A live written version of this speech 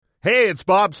Hey, it's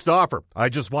Bob Stauffer. I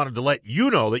just wanted to let you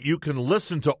know that you can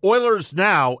listen to Oilers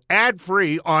Now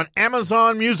ad-free on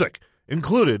Amazon Music,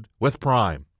 included with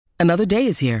Prime. Another day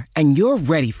is here, and you're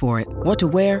ready for it. What to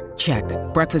wear? Check.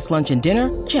 Breakfast, lunch, and dinner?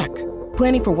 Check.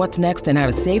 Planning for what's next and how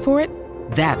to save for it?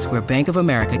 That's where Bank of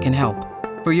America can help.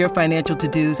 For your financial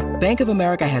to-dos, Bank of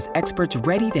America has experts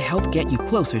ready to help get you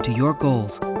closer to your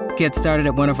goals. Get started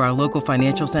at one of our local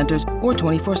financial centers or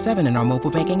 24/7 in our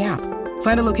mobile banking app.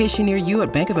 Find a location near you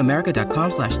at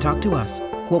bankofamerica.com/talktous.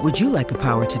 What would you like the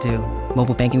power to do?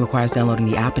 Mobile banking requires downloading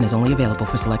the app and is only available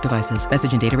for select devices.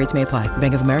 Message and data rates may apply.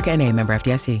 Bank of America N.A., member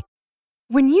FDIC.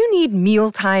 When you need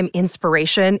mealtime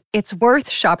inspiration, it's worth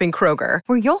shopping Kroger,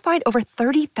 where you'll find over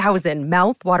 30,000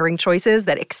 mouth-watering choices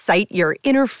that excite your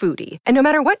inner foodie. And no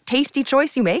matter what tasty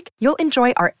choice you make, you'll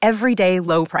enjoy our everyday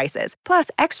low prices, plus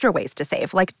extra ways to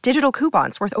save, like digital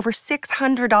coupons worth over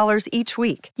 $600 each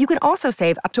week. You can also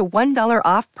save up to $1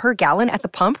 off per gallon at the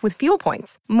pump with fuel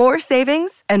points. More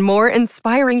savings and more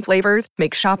inspiring flavors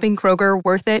make shopping Kroger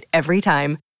worth it every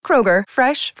time. Kroger,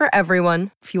 fresh for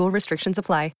everyone. Fuel restrictions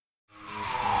apply.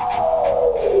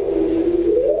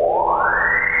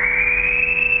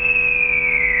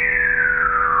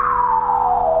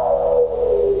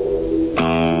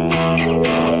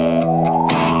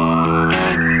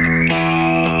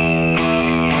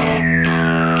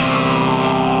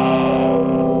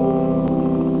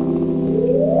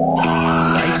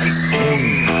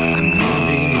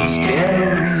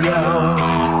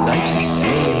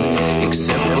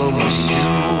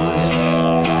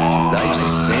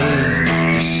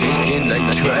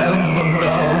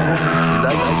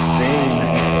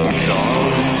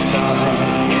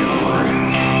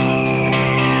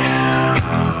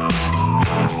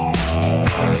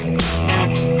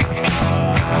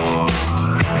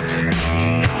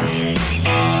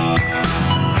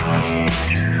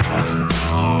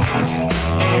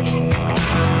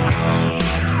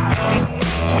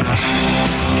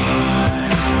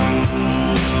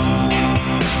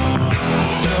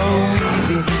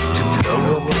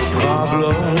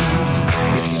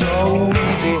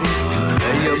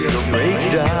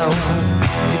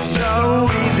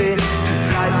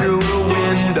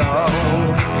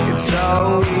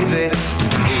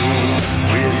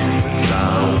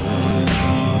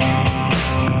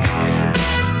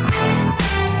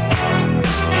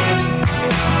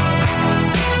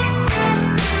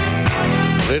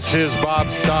 This is Bob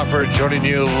Stauffer joining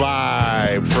you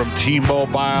live from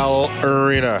T-Mobile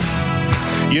Arena.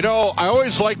 You know, I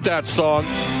always liked that song.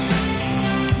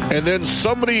 And then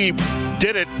somebody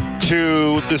did it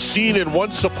to the scene in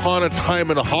Once Upon a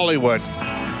Time in Hollywood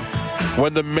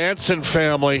when the Manson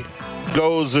family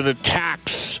goes and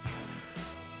attacks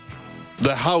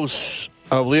the house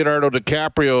of Leonardo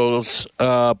DiCaprio's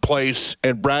place,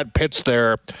 and Brad Pitt's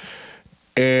there.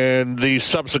 And the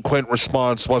subsequent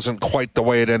response wasn't quite the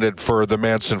way it ended for the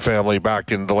Manson family back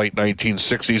in the late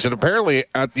 1960s. And apparently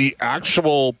at the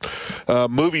actual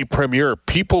movie premiere,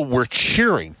 people were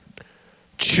cheering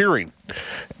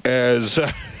as,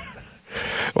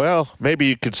 well, maybe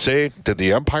you could say, did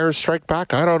the Empire strike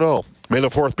back? I don't know. May the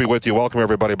 4th be with you. Welcome,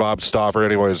 everybody. Bob Stauffer.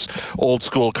 Anyways, old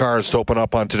school cars to open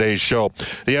up on today's show.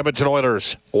 The Edmonton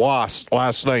Oilers lost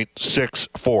last night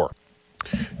 6-4.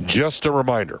 Just a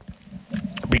reminder.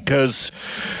 Because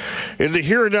in the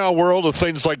here and now world of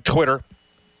things like Twitter,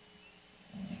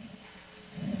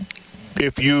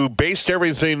 if you based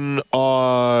everything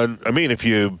on, if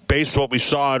you based what we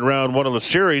saw in round one of the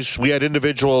series, we had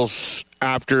individuals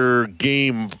after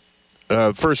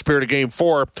first period of game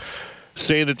 4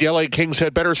 saying that the LA Kings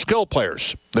had better skill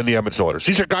players than the Edmonton Oilers.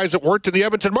 These are guys that worked in the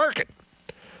Edmonton market.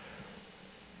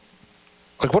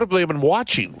 Like, what have they been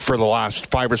watching for the last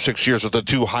 5 or 6 years with the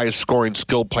two highest scoring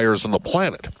skilled players on the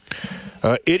planet?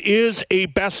 It is a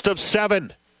best of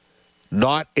 7,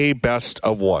 not a best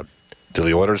of 1. Do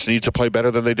the Oilers need to play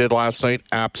better than they did last night?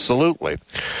 Absolutely.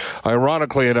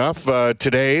 Ironically enough,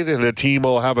 today the team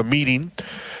will have a meeting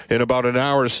in about an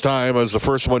hour's time as the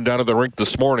first one down at the rink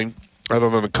this morning,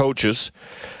 other than the coaches.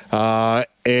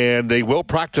 And they will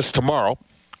practice tomorrow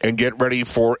and get ready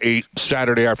for a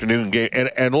Saturday afternoon game.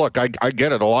 And look, I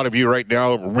get it. A lot of you right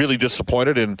now are really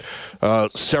disappointed in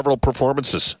several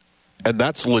performances, and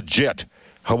that's legit.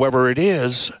 However, it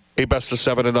is a best of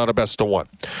 7 and not a best of 1.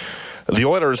 The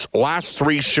Oilers' last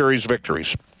 3 series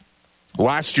victories.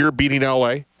 Last year beating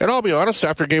L.A., and I'll be honest,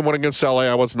 after game 1 against L.A.,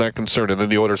 I wasn't that concerned. And then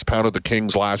the Oilers pounded the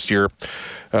Kings last year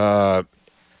 6-0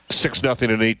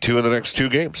 and 8-2 in the next 2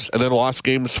 games. And then lost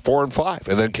games 4 and 5,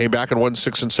 and then came back and won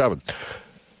 6 and 7.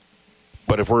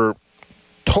 But if we're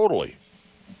totally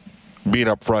being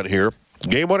up front here,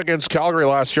 Game 1 against Calgary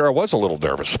last year, I was a little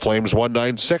nervous. Flames won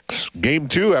 9-6. Game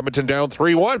 2, Edmonton down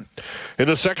 3-1 in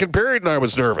the second period, and I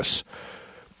was nervous.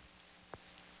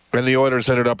 And the Oilers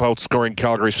ended up outscoring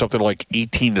Calgary something like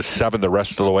 18-7 the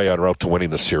rest of the way en route to winning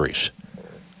the series.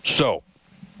 So,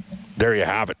 there you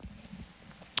have it.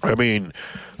 I mean,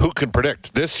 who can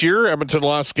predict? This year, Edmonton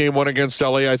lost game 1 against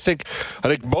LA. I think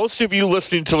most of you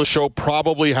listening to the show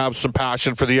probably have some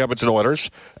passion for the Edmonton Oilers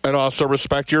and also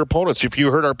respect your opponents. If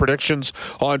you heard our predictions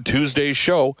on Tuesday's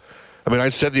show, I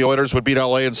said the Oilers would beat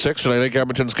LA in 6, and I think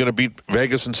Edmonton's going to beat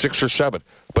Vegas in 6 or 7.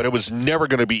 But it was never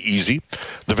going to be easy.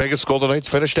 The Vegas Golden Knights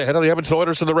finished ahead of the Edmonton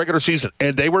Oilers in the regular season,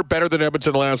 and they were better than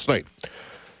Edmonton last night.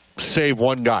 Save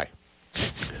one guy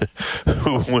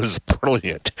who was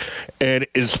brilliant and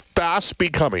is fast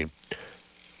becoming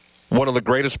one of the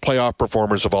greatest playoff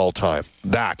performers of all time.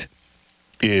 That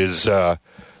is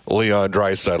Leon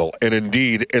Draisaitl. And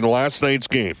indeed, in last night's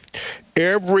game,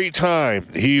 every time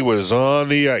he was on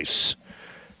the ice,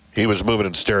 he was moving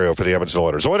in stereo for the Edmonton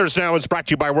Oilers. Oilers Now is brought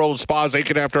to you by World of Spas.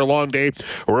 Aching after a long day,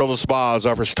 World of Spas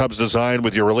offers tubs designed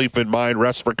with your relief in mind.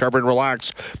 Rest, recover, and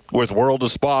relax with World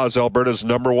of Spas, Alberta's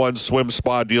 #1 swim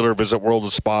spa dealer. Visit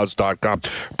worldofspas.com.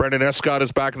 Brendan Escott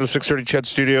is back in the 630 CHED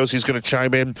studios. He's going to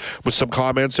chime in with some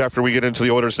comments after we get into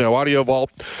the Oilers Now audio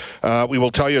vault. We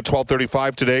will tell you at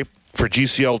 12:35 today for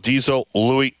GCL Diesel,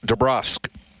 Louis DeBrusque.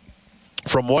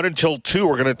 From 1 until 2,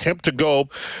 we're going to attempt to go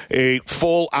a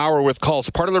full hour with calls.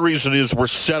 Part of the reason is we're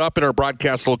set up in our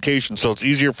broadcast location, so it's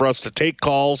easier for us to take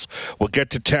calls. We'll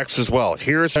get to texts as well.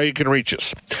 Here's how you can reach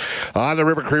us. On the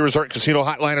River Cree Resort Casino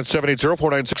hotline at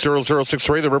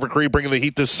 780-496-0063. The River Cree bringing the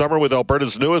heat this summer with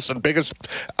Alberta's newest and biggest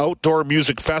outdoor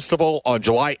music festival on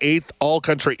July 8th. All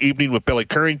Country Evening with Billy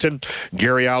Currington,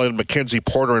 Gary Allen, Mackenzie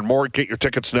Porter, and more. Get your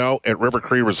tickets now at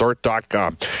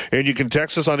rivercreeresort.com. And you can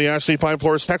text us on the Ashley Fine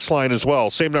Floors text line as well.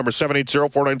 Same number,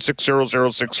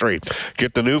 780-496-0063.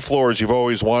 Get the new floors you've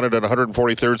always wanted on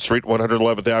 143rd Street,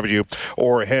 111th Avenue,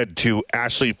 or head to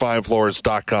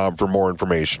ashleyfinefloors.com for more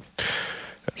information.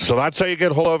 So that's how you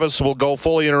get hold of us. We'll go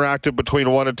fully interactive between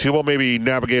 1 and 2. We'll maybe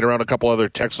navigate around a couple other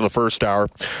texts in the first hour.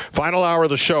 Final hour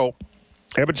of the show,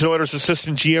 Edmonton Oilers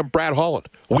assistant GM Brad Holland.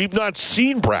 We've not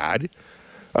seen Brad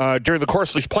during the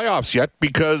course of these playoffs yet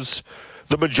because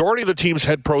the majority of the team's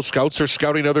head pro scouts are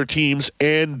scouting other teams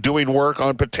and doing work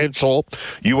on potential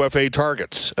UFA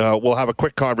targets. We'll have a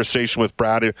quick conversation with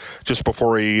Brad just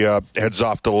before he heads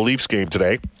off to the Leafs game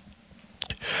today.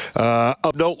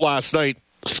 Of note last night,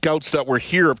 scouts that were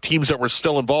here of teams that were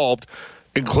still involved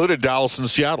included Dallas and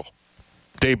Seattle.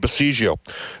 Dave Bassigio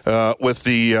with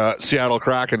the Seattle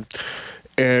Kraken.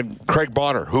 And Craig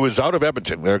Bonner, who is out of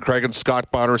Edmonton. Craig and Scott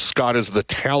Bonner. Scott is the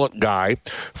talent guy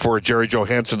for Jerry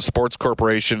Johansson Sports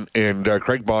Corporation. And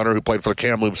Craig Bonner, who played for the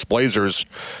Kamloops Blazers,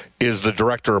 is the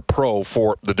director of pro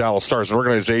for the Dallas Stars, an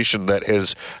organization that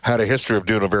has had a history of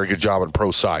doing a very good job on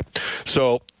pro side.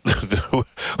 So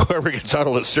whoever gets out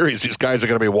of this series, these guys are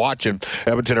going to be watching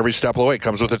Edmonton every step of the way. It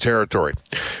comes with the territory.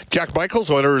 Jack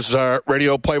Michaels, Oilers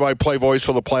radio play-by-play voice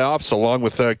for the playoffs, along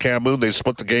with Cam Moon. They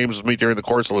split the games with me during the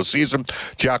course of the season.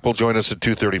 Jack will join us at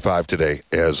 2:35 today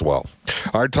as well.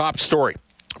 Our top story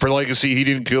for Legacy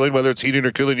Heating and Cooling, whether it's heating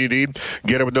or cooling you need,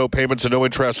 get it with no payments and no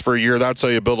interest for a year. That's how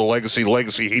you build a Legacy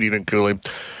Heating and Cooling.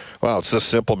 Wow, it's this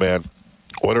simple, man.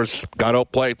 Oilers got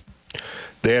outplayed.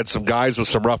 They had some guys with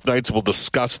some rough nights. We'll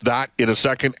discuss that in a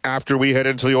second after we head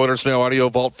into the Oilers Now audio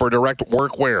vault for Direct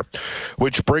Workwear,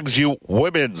 which brings you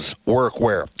women's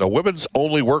workwear. A women's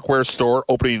only workwear store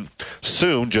opening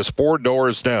soon, just 4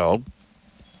 doors down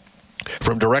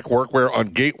from Direct Workwear on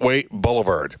Gateway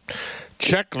Boulevard.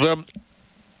 Check them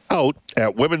out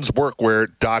at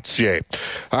womensworkwear.ca.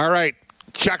 All right,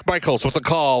 Jack Michaels with the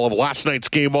call of last night's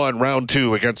Game 1, Round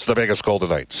 2 against the Vegas Golden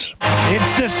Knights.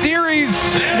 It's the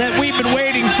series that we've been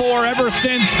waiting for ever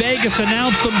since Vegas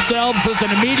announced themselves as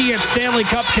an immediate Stanley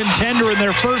Cup contender in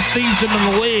their first season in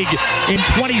the league in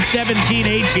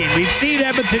 2017-18. We've seen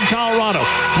Edmonton, Colorado.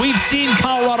 We've seen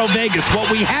Colorado-Vegas. What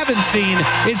we haven't seen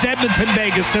is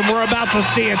Edmonton-Vegas, and we're about to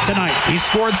see it tonight. He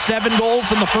scored 7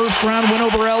 goals in the first round win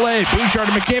over LA.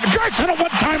 Bouchard and McDavid. Draisaitl, a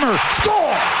one-timer.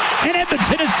 Score! And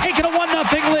Edmonton has taken a 1-0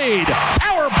 lead.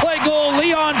 Power play goal,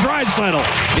 Leon Draisaitl.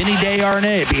 Vinny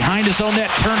Desharnais behind his own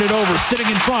net, turned it over, sitting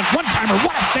in front. One-timer,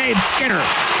 what a save, Skinner.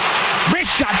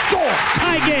 Wrist shot, score,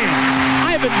 tie game.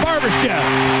 Ivan Barbashev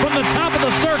from the top of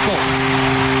the circles.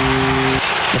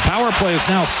 The power play is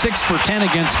now 6 for 10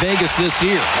 against Vegas this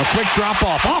year. A quick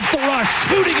drop-off, off the rush,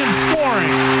 shooting and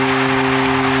scoring.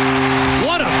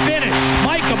 What a finish,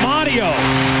 Mike Amadio.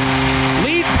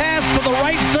 Lead pass to the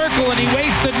right circle, and he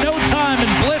wasted no time in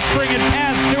blistering it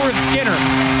past Stuart Skinner.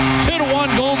 2-1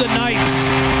 Golden Knights.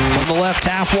 From the left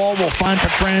half wall, we'll find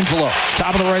Pietrangelo,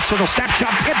 top of the right circle, snap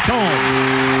shot, tip-tone.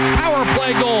 Power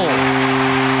play goal.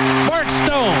 Mark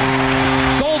Stone.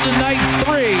 Golden Knights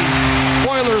 3.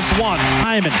 Oilers 1.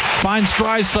 Hyman finds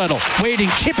Draisaitl. Waiting,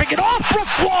 chipping it off.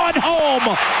 Brossoit home.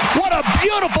 What a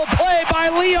beautiful play by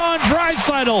Leon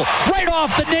Draisaitl. Right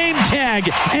off the name tag.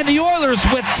 And the Oilers,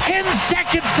 with 10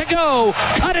 seconds to go,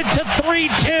 cut it to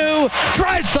 3-2.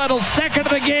 Draisaitl second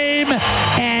of the game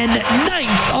and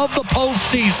 9th of the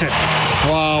postseason.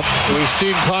 Well, we've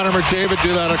seen Connor McDavid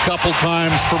do that a couple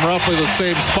times from roughly the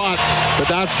same spot, but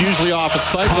that's usually off a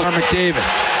cycle. Connor McDavid,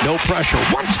 no pressure.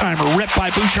 One-timer ripped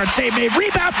by Bouchard. Save made.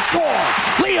 Rebound score.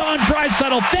 Leon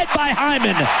Draisaitl fed by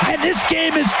Hyman. And this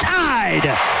game is tied.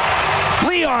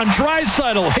 Leon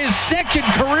Draisaitl, his second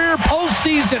career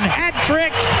postseason hat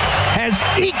trick, has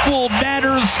equaled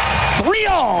matters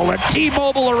 3-all at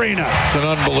T-Mobile Arena. It's an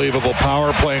unbelievable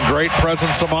power play and great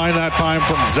presence of mind that time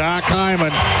from Zach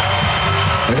Hyman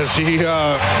as he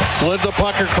slid the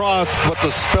puck across what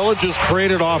the spillage is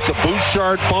created off the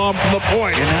Bouchard bomb from the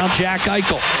point. And now Jack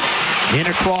Eichel in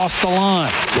across the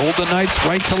line. Golden Knights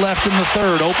right to left in the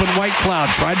third. Open White Cloud.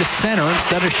 Tried to center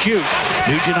instead of shoot.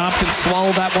 Nugent Hopkins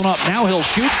swallowed that one up. Now he'll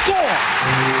shoot. Score!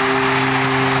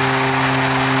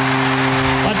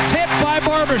 A tip by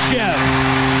Barbashev.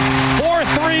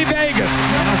 4-3 Vegas.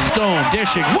 Now Stone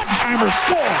dishing. One-timer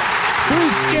score.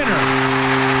 Through Skinner.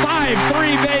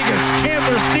 5-3 Vegas.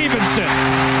 Chandler Stevenson.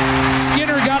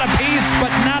 Skinner got a piece,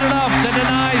 but not enough to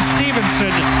deny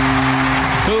Stevenson,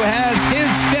 who has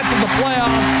his 5th of the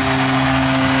playoffs.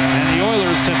 And the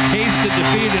Oilers have tasted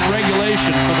defeat in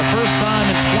regulation for the first time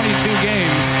in 22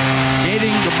 games,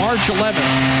 dating to March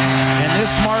 11th. And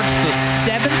this marks the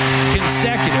 7th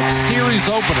consecutive series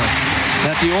opener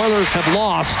that the Oilers have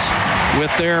lost with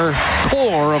their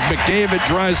core of McDavid,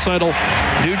 Draisaitl,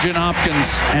 Nugent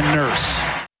Hopkins, and Nurse.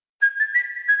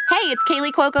 Hey, it's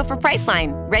Kaylee Cuoco for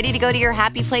Priceline. Ready to go to your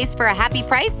happy place for a happy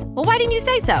price? Well, why didn't you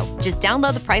say so? Just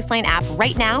download the Priceline app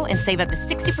right now and save up to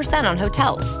 60% on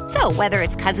hotels. So whether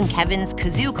it's Cousin Kevin's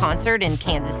Kazoo Concert in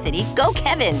Kansas City, go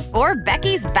Kevin, or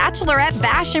Becky's Bachelorette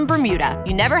Bash in Bermuda,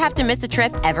 you never have to miss a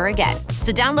trip ever again.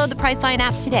 So download the Priceline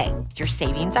app today. Your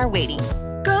savings are waiting.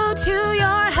 Go to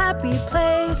your happy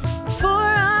place for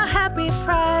a happy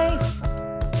price.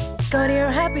 Go to your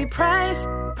happy price,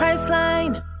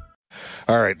 Priceline.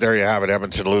 All right, there you have it.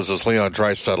 Edmonton loses. Leon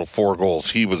Draisaitl, 4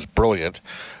 goals. He was brilliant.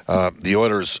 The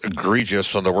Oilers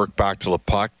egregious on the work back to the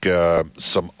puck.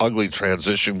 Some ugly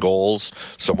transition goals.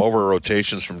 Some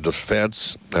over-rotations from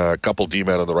defense. A couple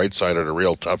D-men on the right side in a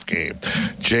real tough game.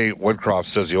 Jay Woodcroft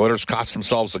says the Oilers cost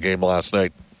themselves the game last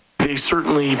night. They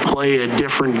certainly play a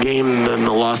different game than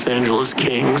the Los Angeles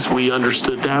Kings. We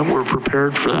understood that. We're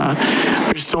prepared for that.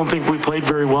 I just don't think we played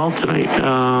very well tonight.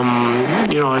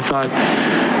 I thought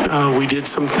we did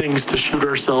some things to shoot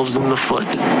ourselves in the foot.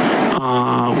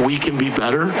 We can be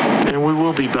better, and we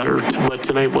will be better, but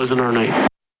tonight wasn't our night.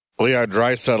 Leon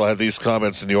Draisaitl had these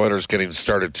comments, and the Oilers getting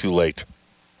started too late.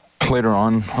 Later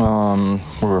on,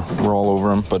 we're all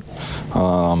over him, but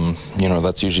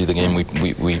that's usually the game we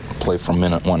play from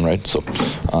minute one, right? So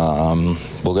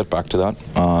we'll get back to that,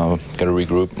 get a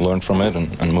regroup, learn from it,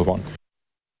 and move on.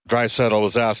 Draisaitl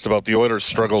was asked about the Oilers'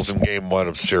 struggles in Game 1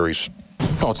 of series.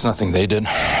 No, it's nothing they did.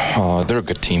 They're a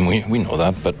good team. We know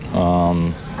that, but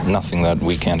nothing that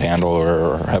we can't handle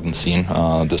or haven't seen.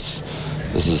 This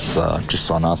is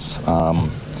just on us,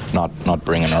 not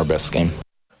bringing our best game.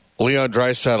 Leon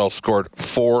Draisaitl scored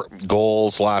 4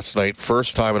 goals last night.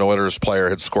 First time an Oilers player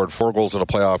had scored 4 goals in a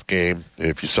playoff game,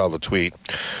 if you saw the tweet,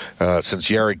 since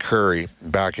Jari Kurri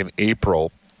back in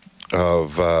April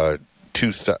of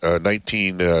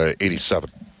 1987.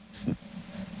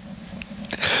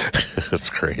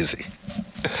 That's crazy.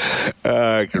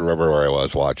 I can remember where I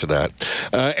was watching that.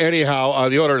 Anyhow,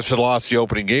 the Oilers had lost the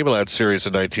opening game of that series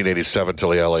in 1987 to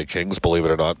the LA Kings, believe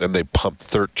it or not. Then they pumped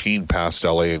 13 past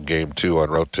LA in Game 2 en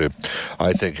route to,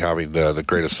 I think, having the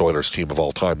greatest Oilers team of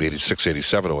all time, the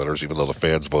 86-87 Oilers, even though the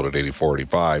fans voted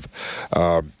 84-85.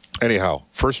 Anyhow,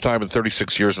 first time in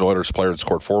 36 years an Oilers player had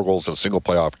scored 4 goals in a single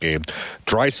playoff game.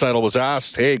 Draisaitl was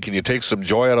asked, hey, can you take some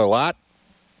joy out of that?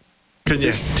 Can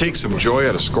you take some joy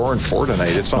out of scoring 4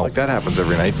 tonight? It's not like that happens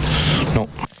every night. No.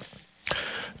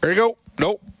 There you go.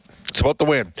 No. It's about the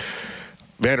win.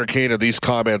 Vander Kane had these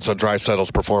comments on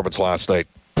Draisaitl's performance last night.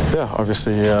 Yeah,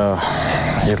 obviously he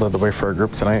led the way for our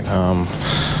group tonight.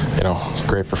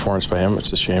 Great performance by him.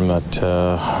 It's a shame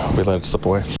that we let it slip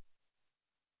away.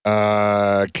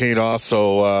 Kane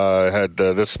also had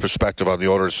this perspective on the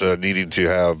Oilers needing to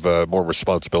have more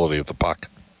responsibility with the puck.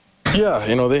 Yeah,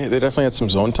 they definitely had some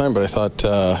zone time, but I thought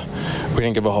we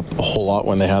didn't give up a whole lot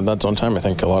when they had that zone time. I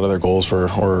think a lot of their goals were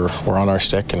on our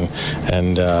stick and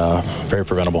very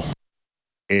preventable.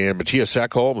 And Matthias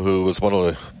Ekholm, who was one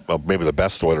of maybe the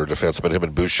best Oiler defensemen, him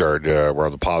and Bouchard were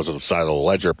on the positive side of the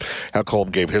ledger. Ekholm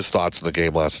gave his thoughts in the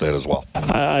game last night as well.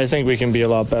 I think we can be a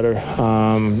lot better,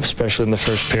 especially in the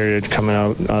first period, coming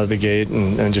out of the gate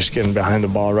and just getting behind the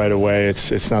ball right away.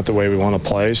 It's not the way we want to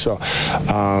play. So,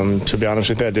 to be honest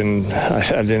with you, I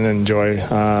didn't enjoy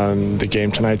the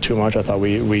game tonight too much. I thought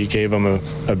we gave them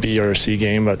a B or a C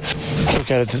game, but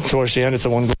look at it towards the end. It's a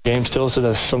one-goal game still, so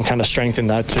there's some kind of strength in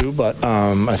that too. But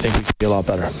I think we can be a lot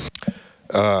better.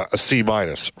 A C-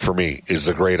 for me is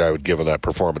the grade I would give on that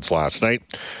performance last night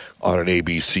on an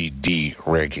A-B-C-D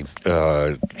ranking.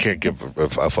 Can't give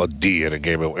a D in a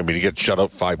game. I mean, you get shut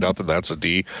out 5-0, that's a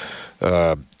D.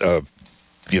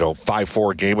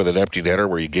 5-4 game with an empty netter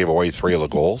where you gave away 3 of the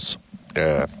goals.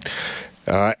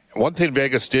 One thing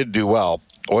Vegas did do well,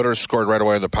 Oilers scored right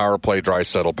away on the power play.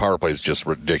 Draisaitl power play is just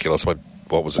ridiculous. What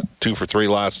was it, 2 for 3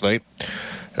 last night?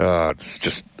 It's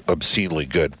just obscenely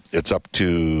good. It's up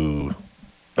to,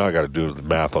 I got to do the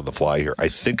math on the fly here. I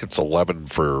think it's 11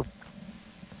 for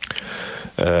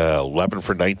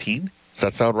 19. Does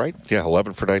that sound right? Yeah,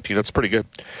 11 for 19. That's pretty good.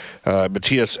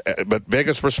 Matthias, but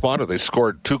Vegas responded. They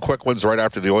scored 2 quick ones right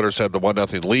after the Oilers had the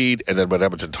 1-0 lead, and then when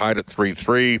Edmonton tied it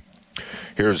 3-3.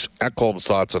 Here's Ekholm's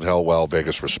thoughts on how well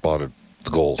Vegas responded the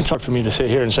goals. It's hard for me to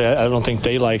sit here and say I don't think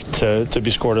they like to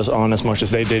be scored on as much as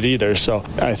they did either. So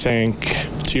I think,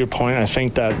 to your point, I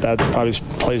think that probably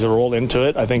plays a role into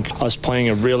it. I think us playing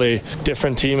a really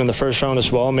different team in the first round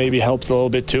as well maybe helped a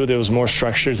little bit too. There was more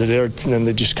structure to there, and then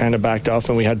they just kind of backed off,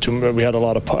 and we had a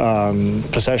lot of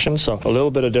possession. So a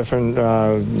little bit of different,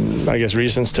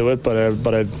 reasons to it. But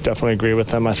I definitely agree with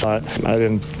them. I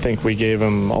didn't think we gave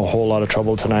them a whole lot of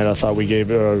trouble tonight. I thought we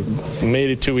made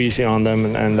it too easy on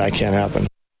them, and that can't happen.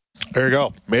 There you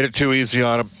go. Made it too easy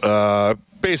on them.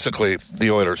 Basically, the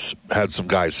Oilers had some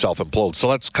guys self-implode. So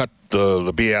let's cut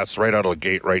the BS right out of the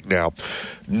gate right now.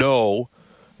 No,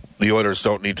 the Oilers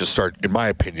don't need to start, in my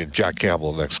opinion, Jack Campbell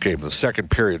in the next game. In the second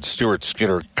period, Stuart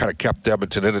Skinner kind of kept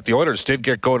Edmonton in it. The Oilers did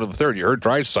get going in the third. You heard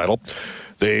Draisaitl.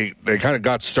 They kind of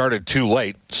got started too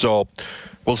late. So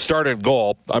we'll start in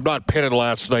goal. I'm not pinning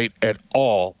last night at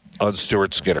all on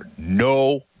Stuart Skinner.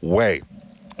 No way.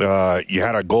 You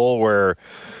had a goal where,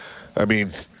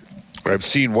 I've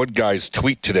seen one guy's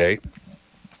tweet today.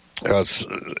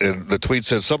 And the tweet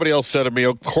says, somebody else said to me,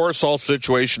 of course, all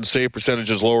situations save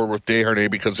percentage is lower with Desharnais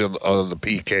because on the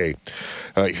PK.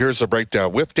 Here's the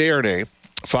breakdown. With Desharnais,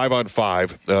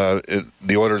 5-on-5,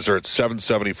 the Oilers are at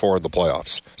 774 in the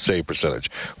playoffs, save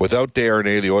percentage. Without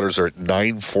Desharnais, the Oilers are at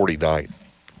 949.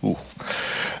 Ooh.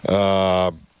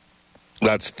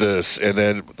 That's this. And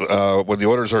then when the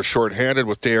Oilers are shorthanded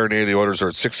with Desharnais, the Oilers are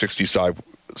at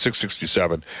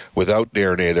 667. Without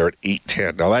Desharnais, they're at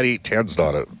 810. Now, that 810's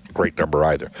not a great number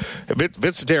either.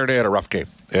 Vincent Desharnais had a rough game,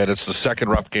 and it's the second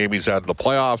rough game he's had in the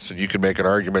playoffs, and you can make an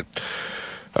argument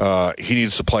he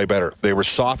needs to play better. They were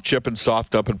soft chipping,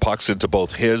 soft dumping pucks into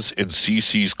both his and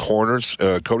CeCe's corners.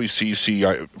 Cody Ceci,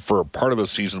 for part of the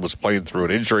season, was playing through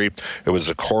an injury. It was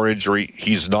a core injury.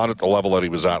 He's not at the level that he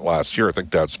was at last year. I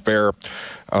think that's fair.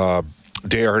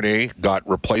 Desharnais got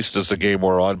replaced as the game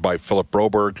wore on by Philip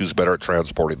Broberg, who's better at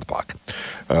transporting the puck.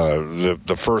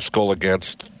 The first goal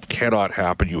against cannot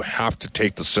happen. You have to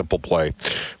take the simple play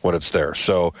when it's there.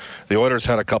 So the Oilers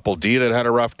had a couple D that had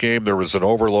a rough game. There was an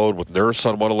overload with Nurse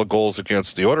on one of the goals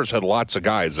against. The Oilers had lots of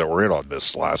guys that were in on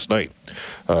this last night.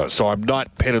 So I'm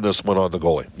not pinning this one on the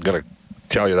goalie. I'm going to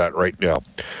tell you that right now.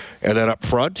 And then up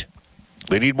front,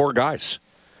 they need more guys.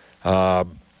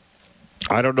 I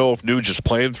don't know if Nuge is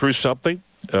playing through something.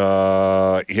 He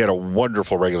had a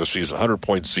wonderful regular season,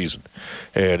 100-point season.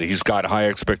 And he's got high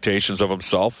expectations of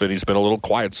himself, and he's been a little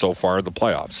quiet so far in the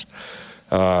playoffs.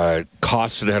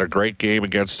 Kostin had a great game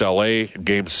against L.A. in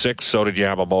Game 6. So did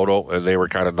Yamamoto, and they were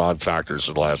kind of non-factors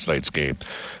in last night's game.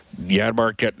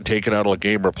 Janmark getting taken out of the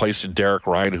game, replacing Derek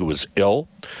Ryan, who was ill.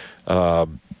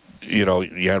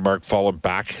 Janmark falling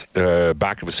back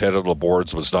of his head on the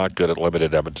boards was not good. It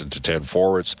limited Edmonton to 10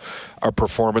 forwards. A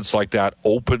performance like that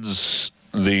opens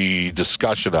the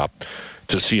discussion up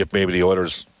to see if maybe the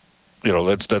Oilers,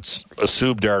 let's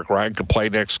assume Derek Ryan can play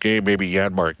next game. Maybe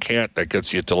Janmark can't. That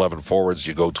gets you to 11 forwards.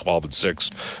 You go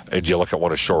 12-6, and you look at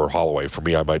one of Shore or Holloway. For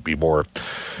me, I might be more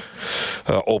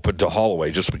open to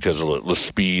Holloway just because of the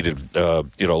speed and a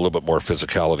little bit more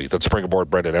physicality. Let's bring aboard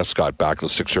Brendan Escott back to the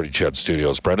 630 CHED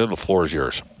Studios. Brendan, the floor is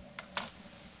yours.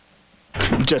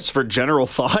 Just for general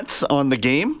thoughts on the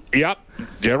game? Yep,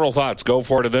 general thoughts. Go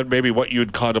for it, and then maybe what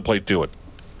you'd contemplate doing.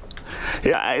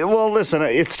 Yeah, well, listen,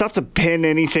 it's tough to pin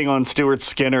anything on Stuart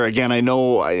Skinner. Again, I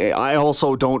know I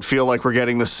also don't feel like we're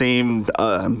getting the same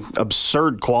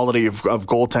absurd quality of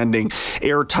goaltending,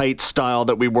 airtight style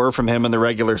that we were from him in the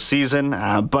regular season.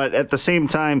 But at the same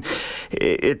time,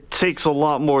 it takes a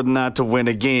lot more than that to win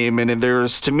a game. And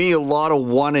there's, to me, a lot of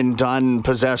one-and-done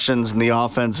possessions in the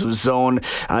offensive zone.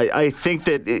 I think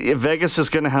that Vegas is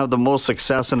going to have the most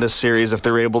success in this series if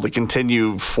they're able to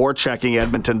continue forechecking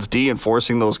Edmonton's D and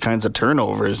forcing those kinds of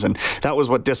turnovers, and that was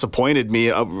what disappointed me.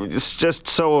 It's just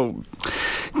so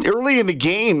early in the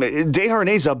game,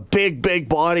 Desharnais a big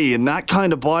body, and that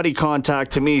kind of body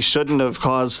contact to me shouldn't have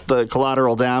caused the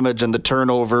collateral damage and the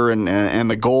turnover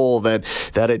and the goal that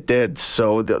it did.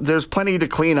 So there's plenty to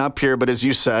clean up here, but as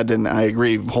you said, and I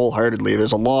agree wholeheartedly,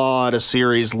 there's a lot of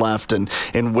series left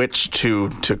in which to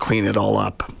clean it all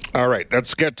up. All right,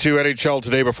 let's get to NHL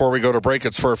Today before we go to break.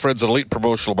 It's for our friends at Elite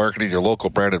Promotional Marketing, your local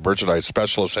branded merchandise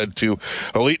specialist. Head to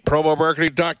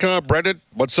ElitePromoMarketing.com. Brendan,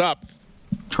 what's up?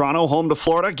 Toronto home to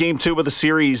Florida. Game 2 of the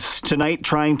series tonight,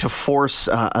 trying to force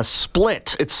a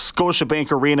split. It's Scotiabank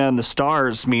Arena and the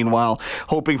Stars, meanwhile,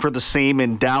 hoping for the same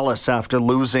in Dallas after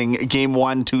losing Game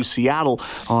 1 to Seattle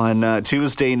on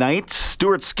Tuesday night.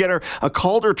 Stuart Skinner, a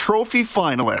Calder Trophy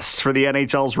finalist for the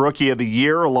NHL's Rookie of the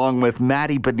Year, along with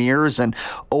Matty Beniers and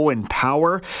Owen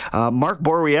Power. Mark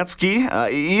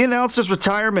Borowiecki, he announced his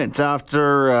retirement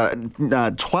after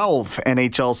 12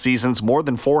 NHL seasons, more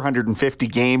than 450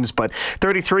 games, but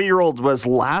 33-year-old was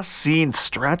last seen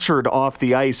stretchered off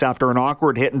the ice after an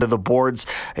awkward hit into the boards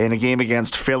in a game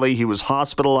against Philly. He was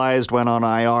hospitalized, went on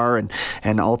IR,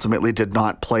 and ultimately did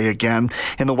not play again.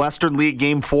 In the Western League,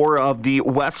 Game 4 of the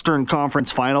Western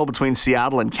Conference Final between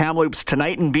Seattle and Kamloops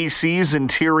tonight in BC's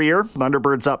interior.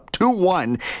 Thunderbirds up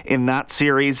 2-1 in that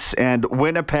series, and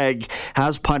Winnipeg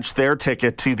has punched their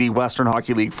ticket to the Western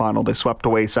Hockey League Final. They swept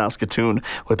away Saskatoon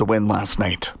with a win last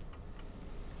night.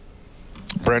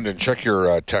 Brendan, check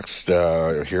your text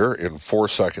here in 4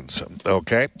 seconds.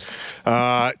 Okay.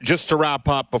 Just to wrap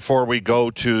up before we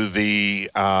go to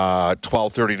the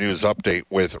 12:30 news update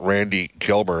with Randy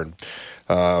Kilburn,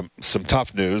 some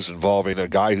tough news involving a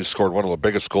guy who scored one of the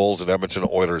biggest goals in Edmonton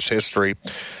Oilers history.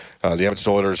 The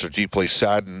Edmonton Oilers are deeply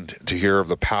saddened to hear of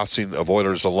the passing of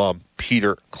Oilers alum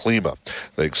Peter Klima.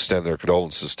 They extend their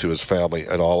condolences to his family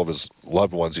and all of his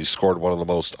loved ones. He scored one of the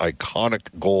most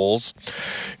iconic goals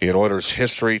in Oilers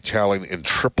history, tallying in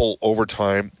triple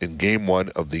overtime in Game 1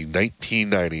 of the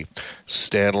 1990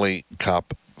 Stanley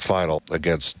Cup Final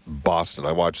against Boston.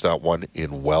 I watched that one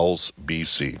in Wells,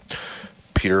 BC.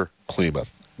 Peter Klima,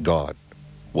 gone.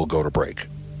 We'll go to break.